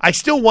 I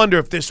still wonder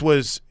if this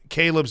was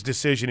Caleb's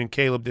decision and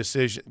Caleb's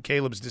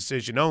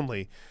decision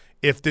only,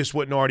 if this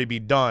wouldn't already be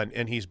done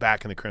and he's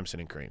back in the Crimson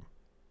and Cream.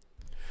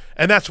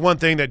 And that's one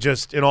thing that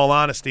just, in all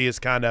honesty, is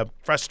kind of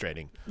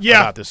frustrating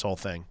about this whole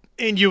thing.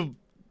 And you're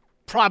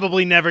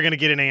probably never going to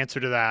get an answer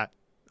to that.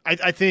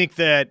 I think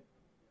that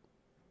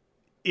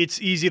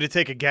it's easy to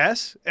take a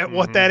guess at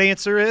what that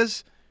answer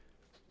is,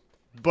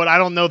 but I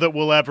don't know that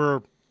we'll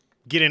ever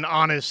get an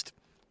honest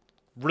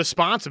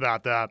response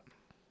about that.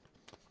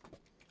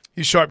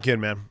 He's a sharp kid,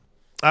 man.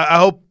 I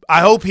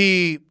hope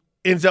he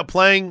ends up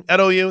playing at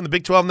OU in the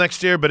Big 12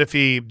 next year, but if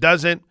he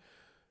doesn't,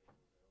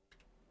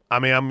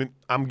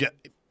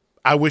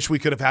 I wish we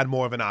could have had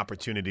more of an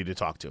opportunity to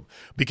talk to him,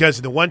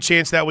 because the one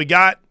chance that we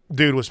got,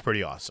 dude was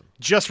pretty awesome.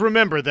 Just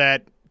remember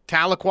that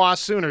Tahlequah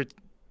Sooner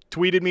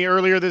tweeted me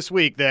earlier this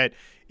week that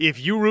if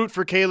you root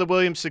for Caleb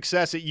Williams'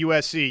 success at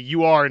USC,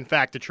 you are, in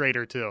fact, a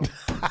traitor, too.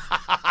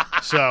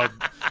 So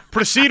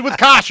proceed with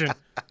caution.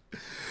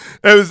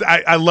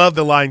 I love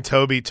the line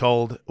Toby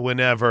told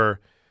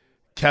whenever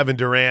Kevin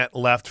Durant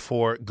left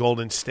for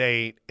Golden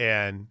State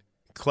and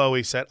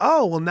Chloe said,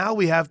 oh, well, now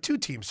we have 2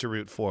 teams to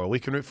root for. We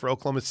can root for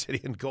Oklahoma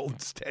City and Golden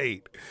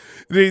State.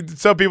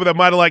 Some people that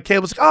might have liked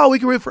Caleb was like, oh, we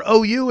can root for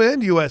OU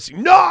and USC.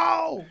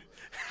 No!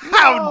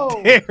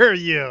 How dare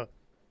you?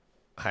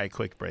 All right,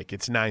 quick break.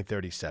 It's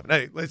 9:37.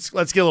 Hey, let's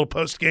get a little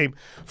post-game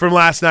from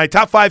last night.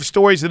 Top 5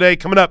 stories today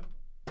coming up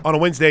on a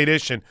Wednesday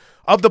edition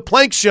of The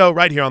Plank Show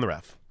right here on The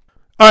Ref.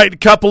 All right, a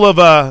couple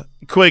of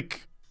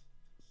quick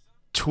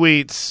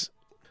tweets.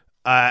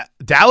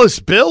 Dallas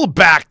Bill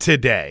back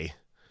today.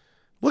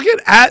 Look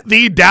at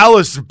the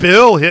Dallas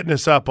Bill hitting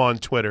us up on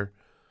Twitter.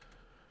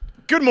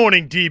 Good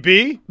morning,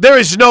 DB. There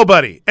is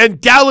nobody,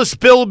 and Dallas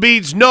Bill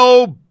means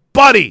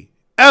nobody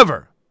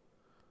ever.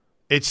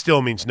 It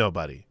still means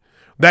nobody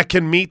that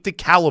can meet the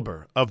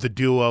caliber of the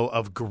duo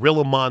of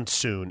Gorilla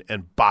Monsoon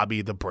and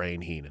Bobby the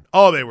Brain Heenan.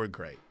 Oh, they were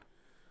great.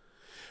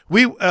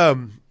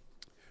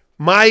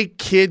 My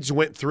kids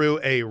went through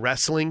a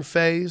wrestling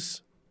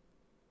phase.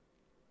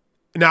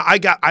 Now,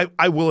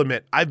 I will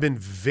admit, I've been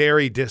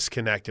very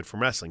disconnected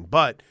from wrestling,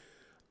 but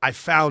I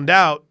found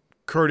out,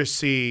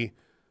 courtesy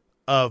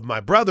of my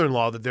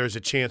brother-in-law, that there's a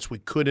chance we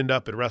could end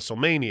up at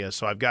WrestleMania,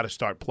 so I've got to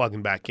start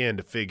plugging back in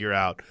to figure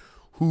out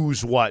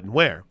who's what and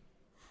where.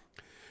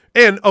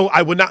 And,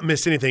 I would not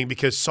miss anything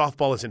because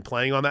softball isn't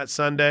playing on that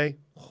Sunday.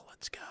 Oh,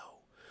 let's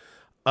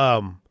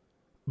go.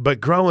 But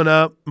growing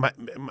up,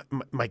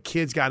 my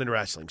kids got into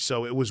wrestling.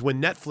 So it was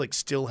when Netflix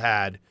still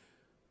had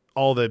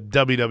all the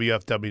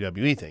WWF,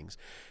 WWE things.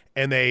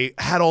 And they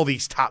had all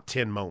these top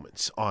 10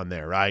 moments on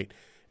there, right?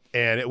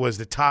 And it was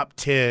the top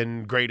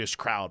 10 greatest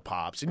crowd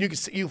pops. And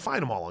you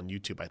find them all on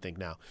YouTube, I think,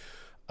 now.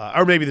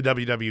 Or maybe the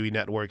WWE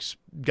networks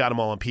got them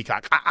all on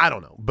Peacock. I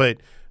don't know.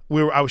 But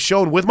I was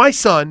shown with my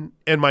son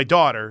and my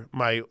daughter,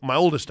 my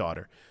oldest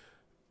daughter,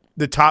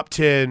 the top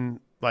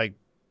 10 like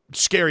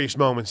scariest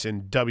moments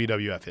in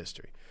WWF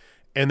history.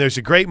 And there's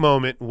a great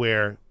moment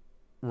where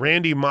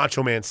Randy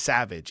Macho Man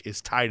Savage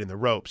is tied in the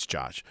ropes,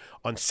 Josh,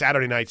 on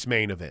Saturday night's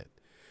main event.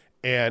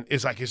 And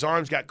it's like his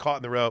arms got caught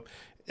in the rope,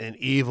 and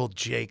evil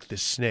Jake the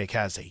Snake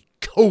has a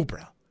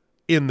cobra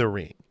in the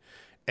ring.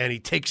 And he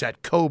takes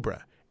that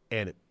cobra,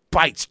 and it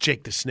bites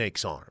Jake the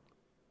Snake's arm.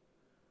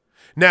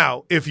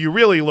 Now, if you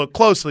really look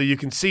closely, you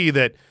can see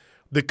that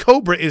the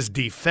cobra is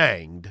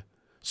defanged.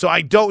 So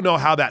I don't know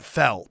how that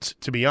felt,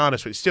 to be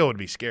honest with you. Still would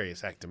be scary as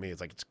heck to me. It's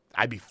like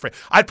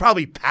I'd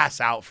probably pass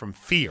out from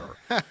fear.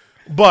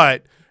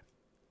 But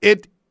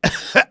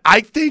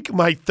I think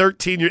my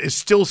 13-year is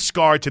still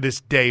scarred to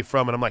this day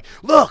from it. I'm like,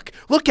 look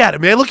at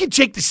him, man. Look at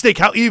Jake the Snake,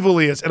 how evil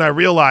he is. And I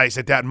realized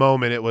at that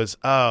moment it was,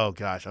 oh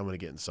gosh, I'm going to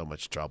get in so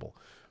much trouble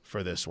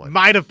for this one.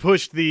 Might have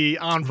pushed the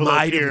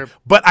envelope here.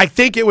 But I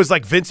think it was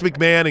like Vince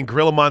McMahon and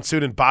Gorilla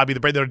Monsoon and Bobby the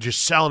Brain that are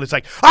just selling. It's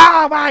like,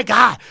 oh my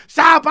God,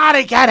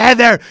 somebody get in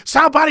there.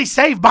 Somebody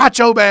save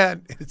Macho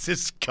Man. It's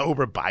just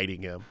Cobra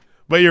biting him.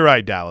 But you're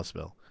right,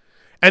 Dallasville.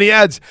 And he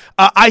adds,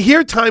 I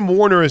hear Time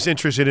Warner is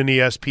interested in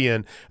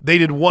ESPN. They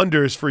did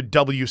wonders for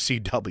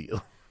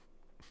WCW.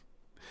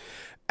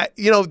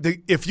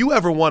 If you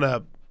ever want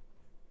to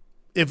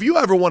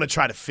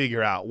try to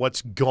figure out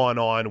what's gone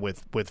on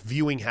with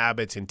viewing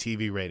habits and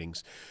TV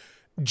ratings,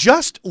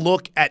 just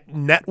look at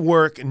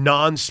network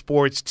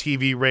non-sports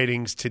TV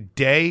ratings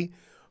today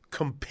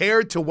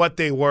compared to what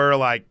they were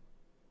like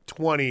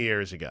 20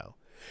 years ago.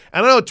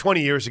 And I know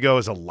 20 years ago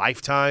is a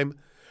lifetime,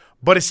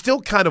 but it's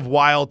still kind of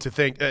wild to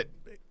think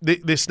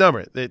this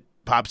number that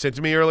Pop sent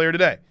to me earlier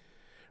today.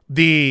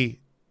 The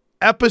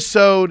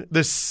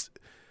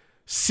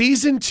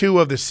season 2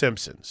 of The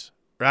Simpsons,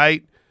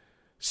 right?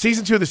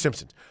 Season 2 of The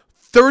Simpsons,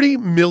 30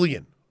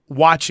 million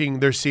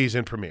watching their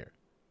season premiere.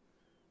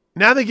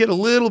 Now they get a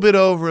little bit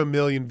over 1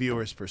 million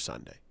viewers per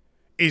Sunday.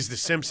 Is The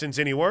Simpsons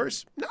any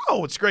worse?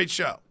 No, it's a great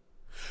show.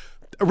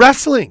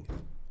 Wrestling,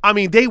 I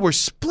mean, they were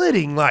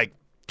splitting like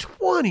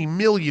 20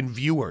 million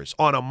viewers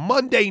on a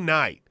Monday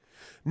night.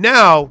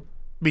 Now,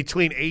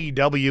 between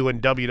AEW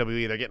and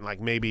WWE, they're getting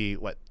like maybe,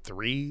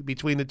 3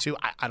 between the two?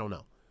 I don't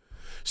know.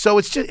 So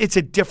it's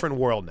a different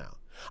world now.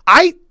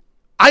 I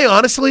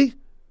honestly,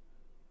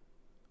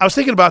 I was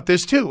thinking about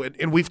this too,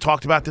 and we've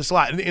talked about this a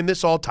lot, and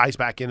this all ties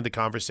back into the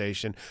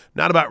conversation,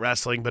 not about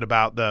wrestling, but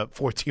about the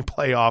 14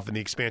 playoff and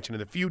the expansion in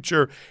the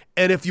future,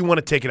 and if you want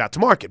to take it out to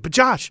market. But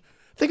Josh,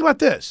 think about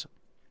this.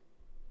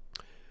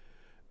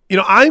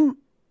 I'm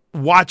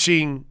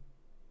watching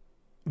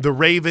the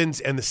Ravens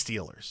and the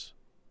Steelers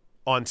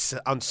on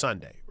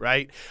Sunday,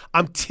 right?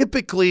 I'm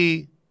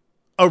typically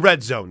a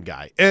red zone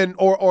guy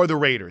or the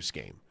Raiders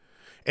game.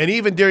 And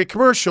even during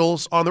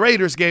commercials on the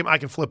Raiders game, I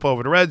can flip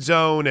over to red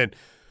zone, and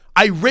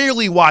I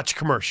rarely watch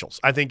commercials,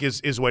 I think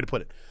is a way to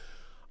put it.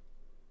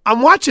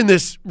 I'm watching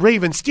this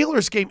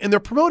Ravens-Steelers game, and they're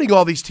promoting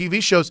all these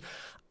TV shows.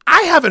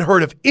 I haven't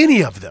heard of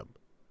any of them.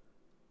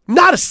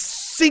 Not a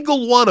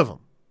single one of them.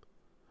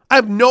 I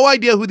have no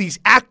idea who these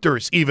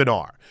actors even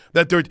are.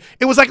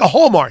 It was like a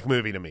Hallmark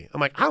movie to me. I'm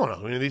like, I don't know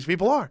who any of these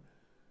people are.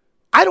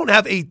 I don't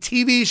have a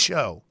TV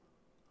show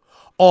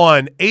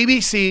on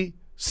ABC,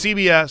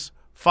 CBS,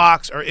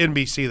 Fox, or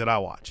NBC that I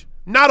watch.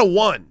 Not a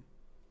one.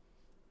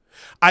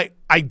 I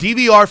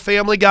DVR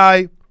Family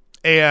Guy,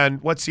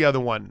 and what's the other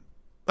one?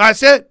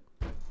 That's it.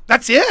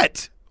 That's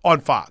it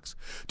on Fox.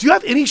 Do you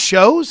have any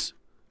shows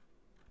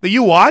that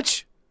you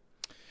watch?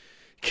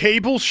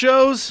 Cable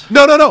shows?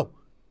 No.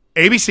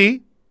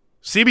 ABC,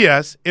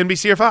 CBS,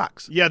 NBC, or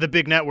Fox. Yeah, the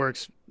big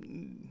networks.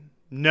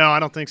 No,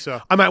 I don't think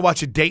so. I might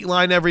watch a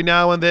Dateline every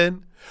now and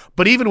then.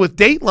 But even with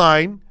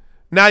Dateline,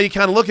 now you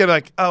kind of look at it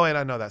like, oh, wait,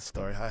 I know that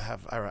story.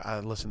 I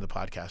listened to the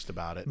podcast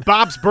about it.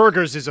 Bob's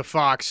Burgers is a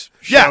Fox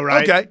show,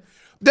 right? Okay.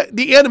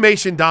 The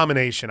animation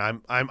domination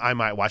I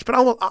might watch.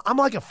 But I'm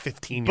like a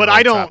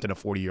 15-year-old trapped in a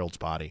 40-year-old's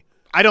body.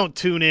 I don't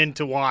tune in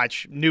to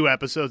watch new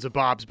episodes of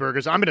Bob's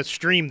Burgers. I'm going to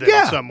stream them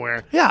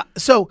somewhere. Yeah.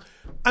 So,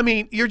 I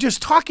mean, you're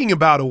just talking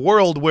about a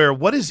world where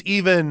what is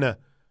even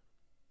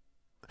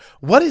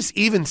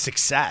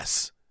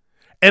success?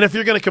 And if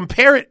you're going to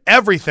compare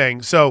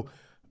everything, so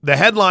The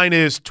headline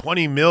is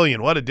 20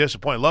 million. What a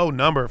disappointing low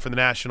number for the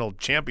national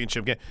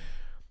championship game.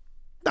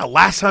 Now,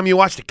 last time you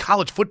watched a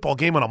college football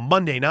game on a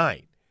Monday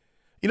night.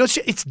 You know,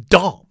 it's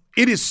dumb.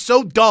 It is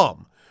so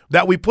dumb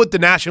that we put the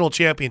national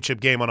championship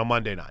game on a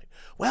Monday night.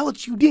 Well,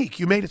 it's unique.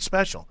 You made it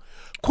special.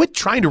 Quit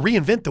trying to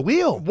reinvent the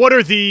wheel. What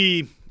are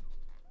the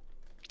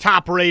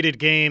top-rated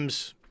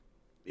games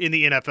in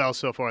the NFL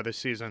so far this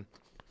season?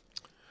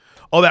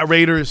 Oh, that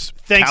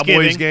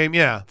Raiders-Cowboys game,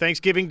 yeah.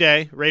 Thanksgiving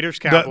Day,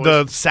 Raiders-Cowboys.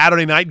 The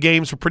Saturday night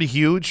games were pretty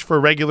huge for a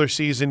regular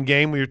season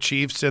game with your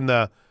Chiefs and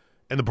the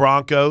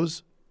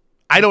Broncos.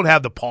 I don't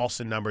have the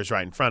Paulson numbers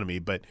right in front of me,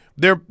 but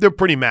they're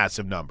pretty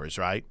massive numbers,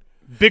 right?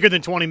 Bigger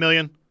than 20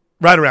 million?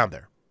 Right around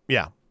there,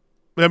 yeah.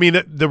 I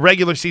mean, the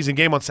regular season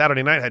game on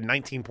Saturday night had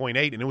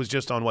 19.8, and it was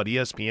just on,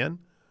 ESPN?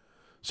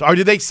 So, or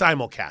did they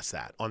simulcast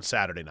that on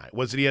Saturday night?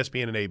 Was it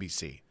ESPN and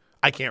ABC?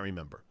 I can't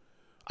remember.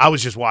 I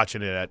was just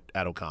watching it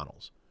at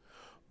O'Connell's.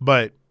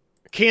 But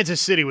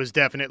Kansas City was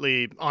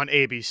definitely on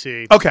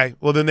ABC. Okay,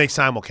 well, then they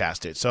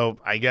simulcast it, so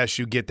I guess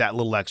you get that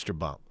little extra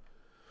bump.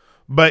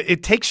 But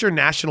it takes your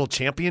national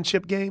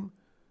championship game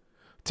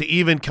to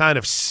even kind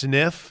of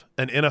sniff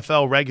an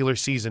NFL regular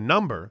season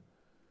number.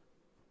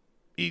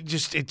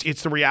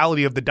 It's the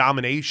reality of the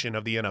domination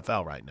of the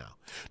NFL right now.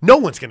 No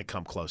one's going to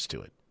come close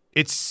to it.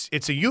 It's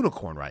a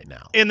unicorn right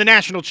now. And the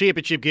national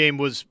championship game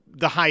was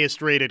the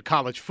highest-rated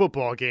college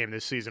football game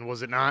this season,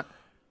 was it not?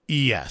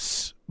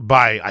 Yes,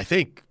 by, I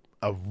think,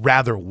 a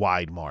rather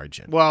wide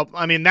margin. Well,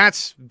 I mean,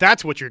 that's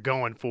what you're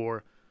going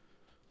for.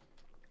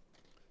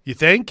 You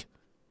think?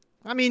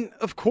 I mean,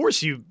 of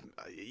course you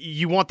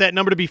want that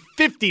number to be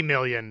 50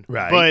 million,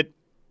 right? But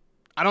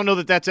I don't know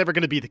that that's ever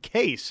going to be the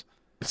case.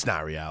 It's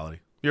not reality.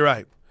 You're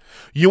right.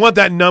 You want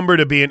that number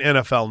to be an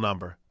NFL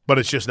number, but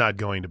it's just not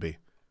going to be.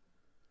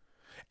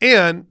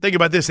 And think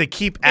about this. They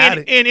keep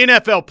adding. An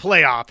NFL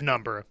playoff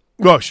number.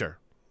 Oh, sure.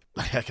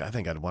 Heck, I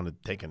think I'd want to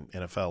take an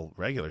NFL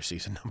regular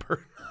season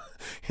number.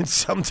 And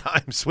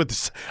sometimes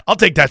I'll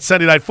take that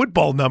Sunday Night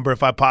Football number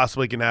if I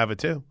possibly can have it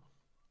too.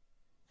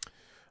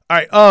 All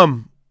right.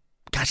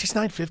 Gosh, it's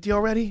 9:50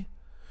 already.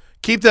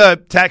 Keep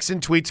the texts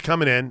and tweets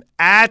coming in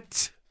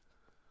at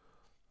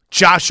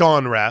Josh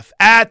Onref,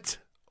 at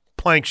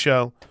Plank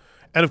Show,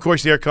 and, of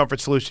course, the Air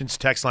Comfort Solutions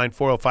text line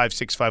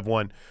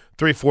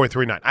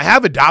 405-651-3439. I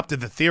have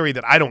adopted the theory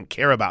that I don't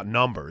care about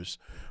numbers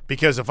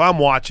because if I'm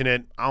watching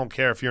it, I don't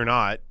care if you're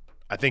not.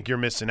 I think you're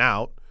missing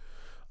out.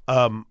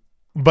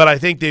 But I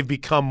think they've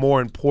become more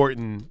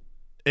important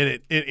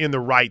in the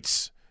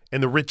rights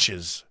and the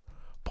riches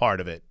part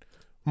of it.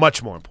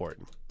 Much more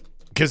important.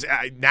 Because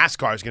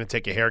NASCAR is going to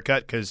take a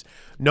haircut because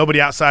nobody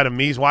outside of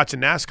me is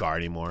watching NASCAR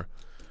anymore.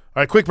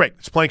 All right, quick break.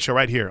 It's Plank Show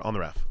right here on the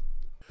Ref.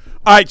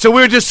 All right, so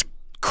we were just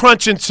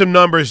crunching some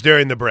numbers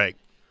during the break.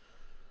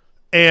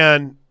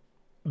 And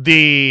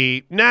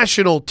the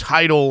national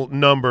title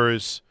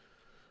numbers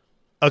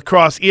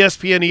across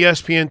ESPN,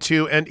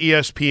 ESPN2, and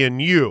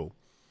ESPNU,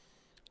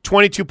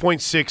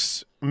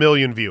 22.6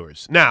 million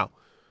viewers. Now,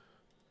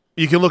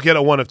 you can look at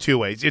it one of two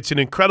ways. It's an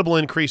incredible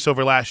increase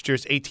over last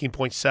year's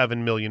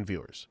 18.7 million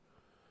viewers.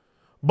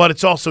 But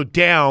it's also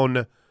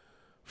down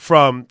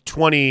from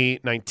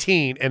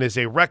 2019 and is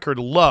a record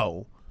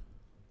low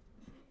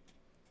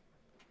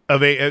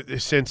of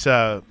since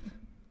Bama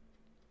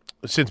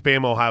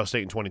Ohio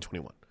State in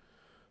 2021.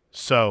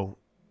 So,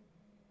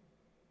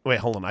 wait,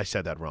 hold on. I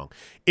said that wrong.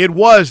 It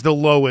was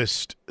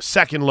the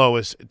second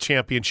lowest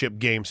championship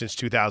game since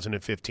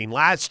 2015.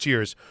 Last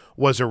year's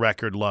was a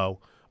record low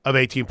of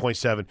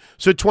 18.7.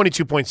 So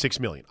 22.6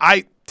 million.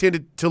 I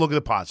tended to look at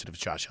the positives,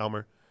 Josh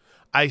Helmer.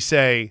 I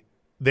say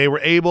they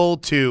were able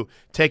to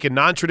take a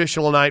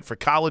non-traditional night for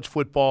college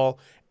football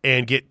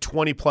and get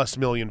 20-plus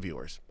million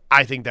viewers.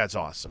 I think that's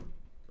awesome.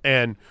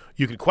 And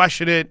you can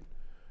question it.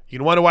 You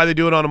can wonder why they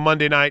do it on a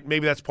Monday night.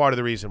 Maybe that's part of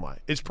the reason why.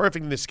 It's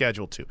perfect in the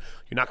schedule, too.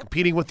 You're not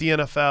competing with the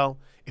NFL.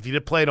 If you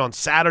did play it on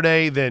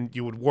Saturday, then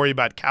you would worry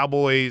about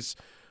Cowboys,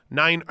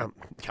 Niners.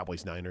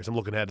 I'm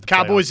looking ahead at the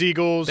Cowboys, playoffs.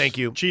 Eagles. Thank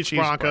you. Chiefs,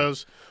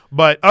 Broncos.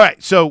 But, all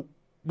right, so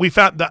we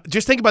found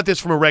just think about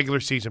this from a regular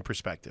season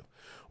perspective.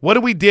 What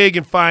do we dig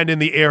and find in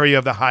the area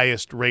of the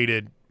highest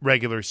rated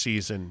regular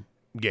season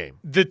game?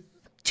 The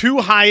two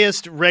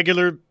highest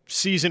regular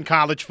season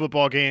college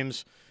football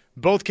games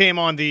both came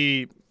on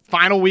the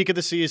final week of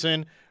the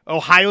season.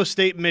 Ohio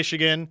State,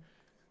 Michigan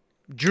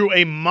drew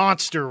a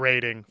monster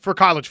rating for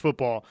college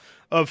football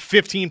of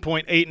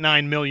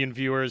 15.89 million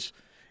viewers.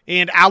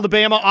 And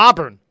Alabama,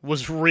 Auburn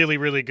was really,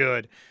 really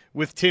good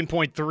with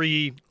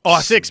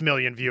 10.36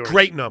 million viewers.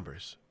 Great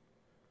numbers.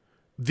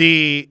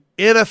 The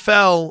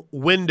NFL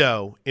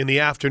window in the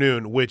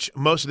afternoon, which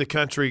most of the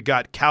country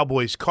got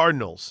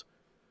Cowboys-Cardinals,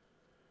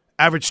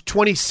 averaged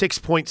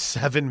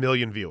 26.7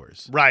 million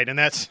viewers. Right, and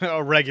that's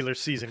a regular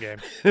season game.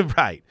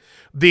 Right.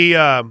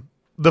 The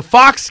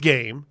Fox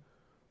game,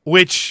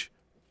 which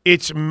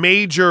its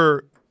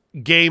major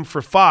game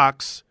for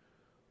Fox.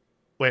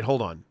 Wait,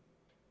 hold on.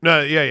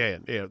 No, yeah.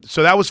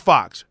 So that was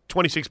Fox,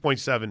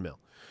 26.7 mil.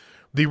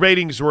 The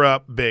ratings were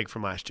up big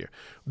from last year.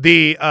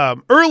 The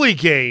early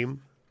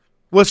game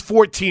was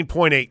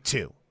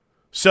 14.82.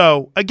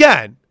 So,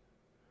 again,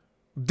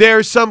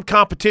 there's some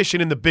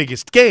competition in the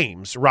biggest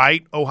games,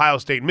 right? Ohio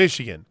State,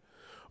 Michigan.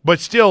 But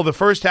still, the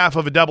first half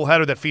of a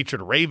doubleheader that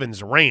featured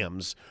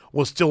Ravens-Rams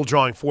was still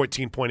drawing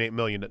 14.8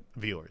 million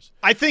viewers.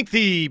 I think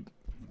the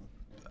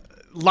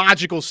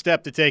logical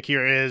step to take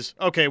here is,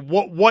 okay,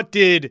 what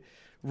did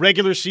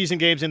regular season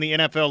games in the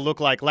NFL look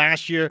like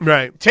last year?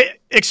 Right.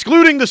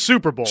 Excluding the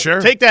Super Bowl.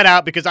 Sure. Take that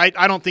out because I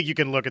don't think you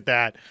can look at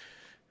that.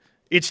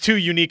 It's too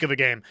unique of a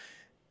game.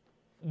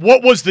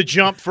 What was the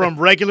jump from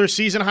regular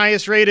season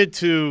highest rated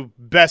to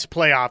best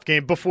playoff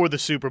game before the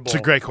Super Bowl? It's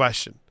a great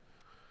question.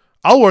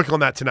 I'll work on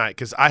that tonight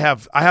because I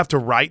have to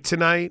write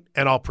tonight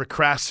and I'll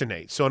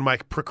procrastinate. So in my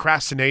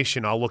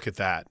procrastination, I'll look at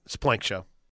that. It's Plank Show.